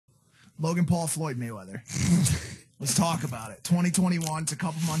Logan Paul, Floyd Mayweather. Let's talk about it. 2021, it's a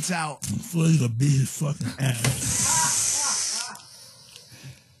couple months out. Floyd's gonna beat his fucking ass.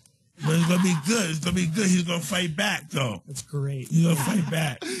 But it's gonna be good. It's gonna be good. He's gonna fight back, though. That's great. He's gonna fight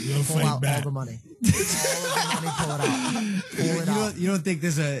back. He's gonna Pull fight out back. all the money. All the money, pull it out. Pull it out. You don't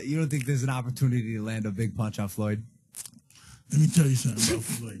think there's an opportunity to land a big punch on Floyd? Let me tell you something about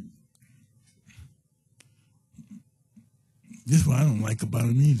Floyd. This is what I don't like about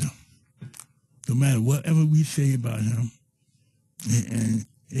him either. No matter whatever we say about him, and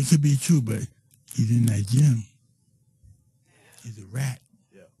it could be true, but he's in that gym. He's a rat.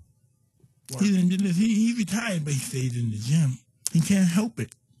 Yeah. He retired, but he stays in the gym. He can't help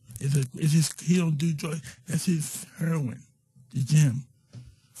it. It's just he don't do drugs. That's his heroin. The gym.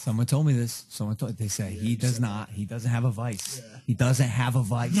 Someone told me this. They say he does not. He doesn't have a vice. Yeah. He doesn't have a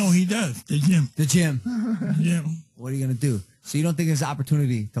vice. No, he does. The gym. The gym. The gym. What are you gonna do? So you don't think there's an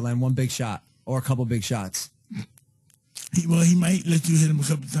opportunity to land one big shot or a couple big shots? He might let you hit him a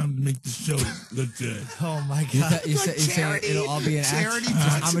couple times to make the show look good. Oh my God! You're saying it'll all be an charity?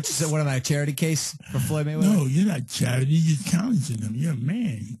 How much is it? What am I? A charity case for Floyd Mayweather? No, you're not charity. You're challenging them. You're a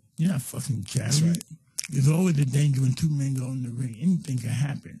man. You're not fucking charity. That's right. There's always a danger when two men go in the ring. Anything can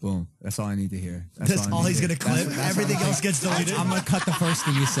happen. Boom. That's all I need to hear. That's all he's gonna clip. Everything else gets deleted. I'm gonna cut the first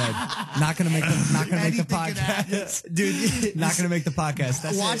thing you said. Not gonna make the podcast, dude. Not gonna make the podcast.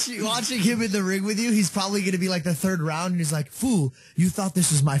 That's watching him in the ring with you, he's probably gonna be like the third round, and he's like, "Fool, you thought this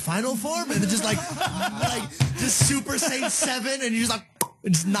was my final form?" And then just like just Super Saiyan 7, and you're just like, it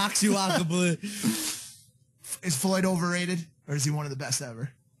just knocks you out completely. Is Floyd overrated, or is he one of the best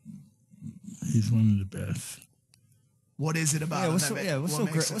ever? He's one of the best. What is it about him?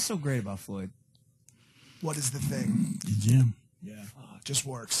 What's so great about Floyd? What is the thing? The gym. Yeah, just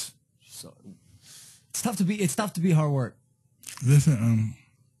works. So it's tough to be hard work. Listen,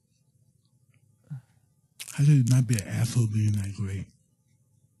 how could you not be an asshole being that great?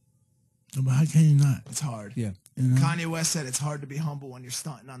 No, but how can you not? It's hard. Yeah. You know? Kanye West said it's hard to be humble when you're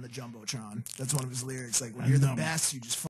stunting on the Jumbotron. That's one of his lyrics. Like, when you're the best, you just